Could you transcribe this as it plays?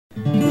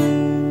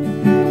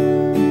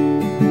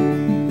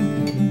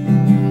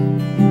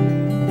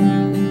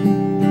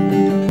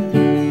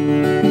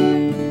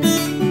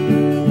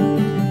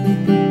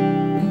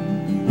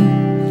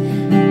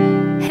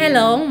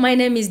My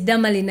name is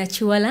Damalie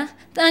Nakiwala.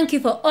 Thank you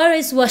for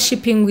always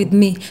worshiping with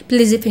me.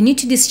 Please, if you're new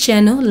to this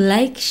channel,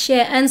 like,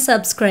 share, and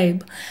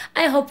subscribe.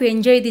 I hope you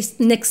enjoy this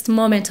next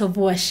moment of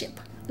worship.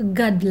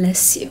 God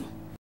bless you.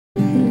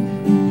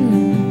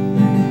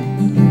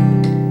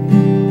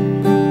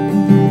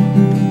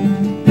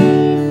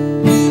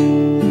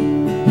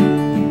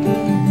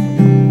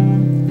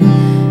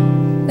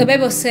 The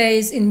Bible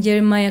says in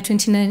Jeremiah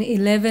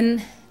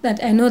 29:11 that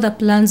I know the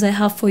plans I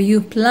have for you,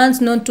 plans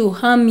not to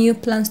harm you,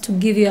 plans to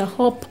give you a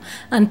hope,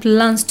 and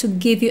plans to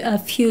give you a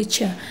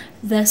future.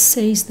 Thus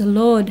says the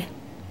Lord.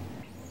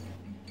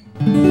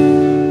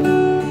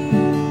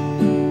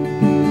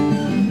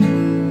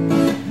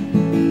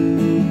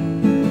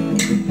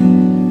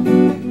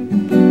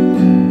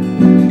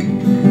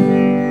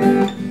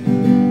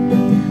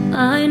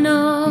 I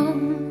know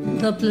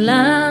the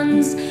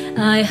plans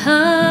I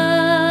have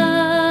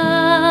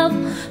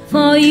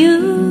for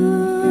you.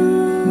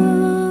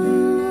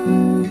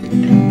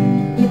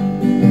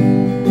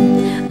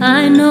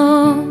 I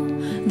know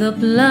the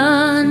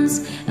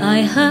plans I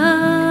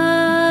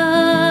have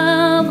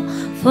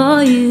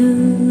for you.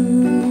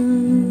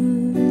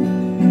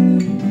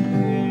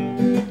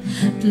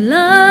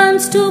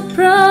 Plans to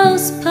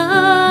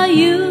prosper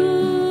you,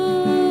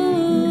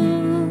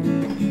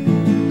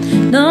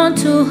 not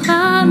to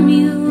harm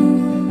you,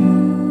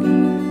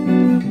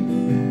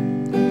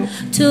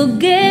 to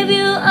give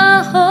you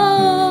a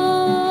hope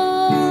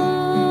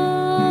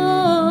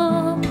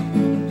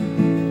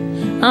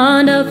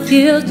and a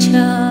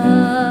future.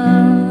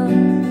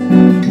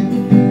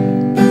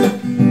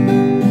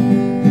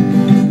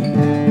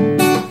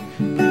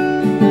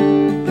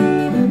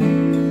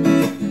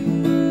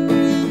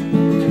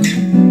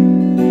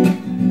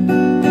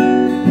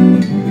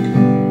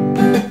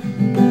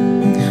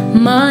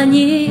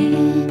 Mani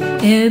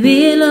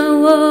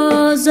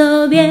ebilowozo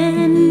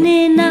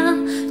bienina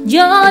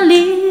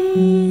jolly.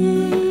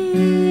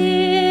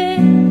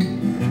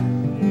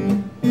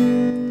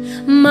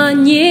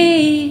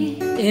 Mani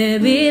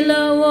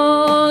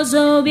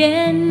ebilowozo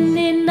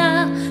bienina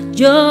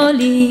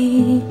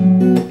jolly.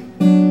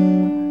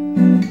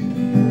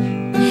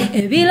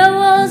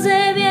 Ebilowozo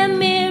bien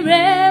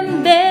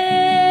mirembe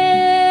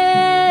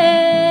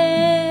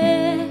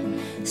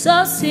so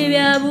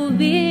sibia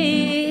bubi.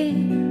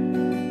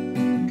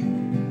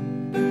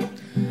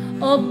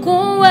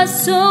 Okuwa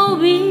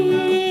sobi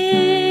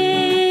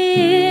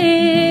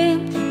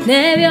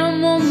nebya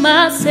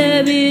mumase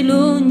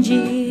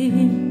bilungi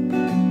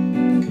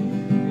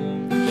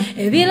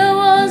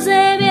ebilowoozo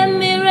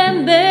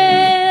ebyemirembe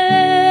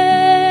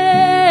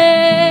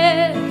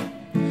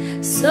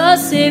so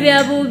si bya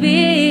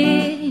bubi.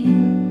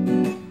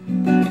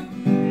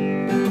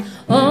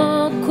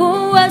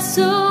 Okuwa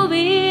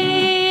sobi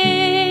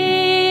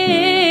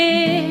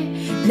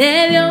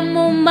nebya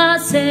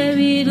mumase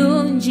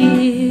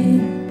bilungi.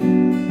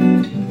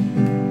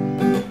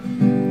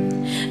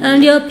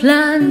 And your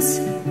plans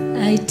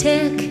I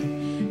take,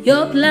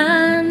 your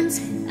plans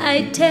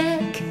I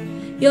take,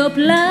 your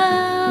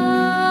plans,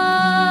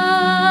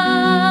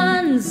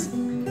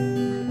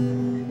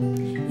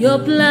 your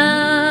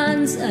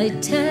plans I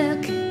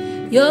take,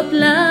 your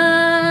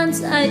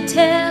plans I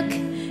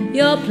take,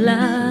 your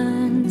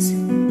plans,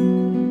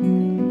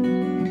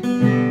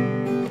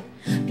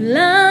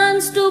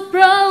 plans to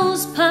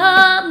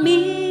prosper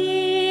me,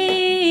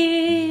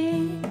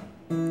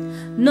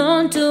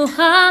 not to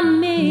harm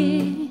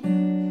me,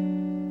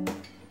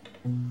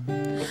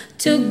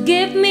 to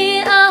give me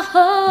a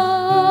hope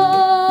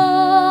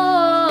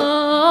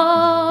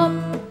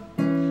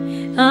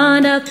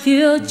and a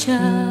future,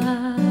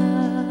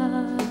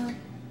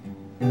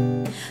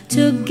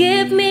 to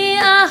give me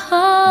a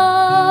hope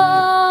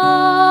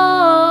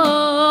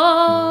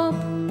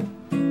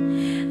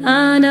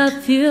and a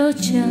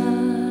future.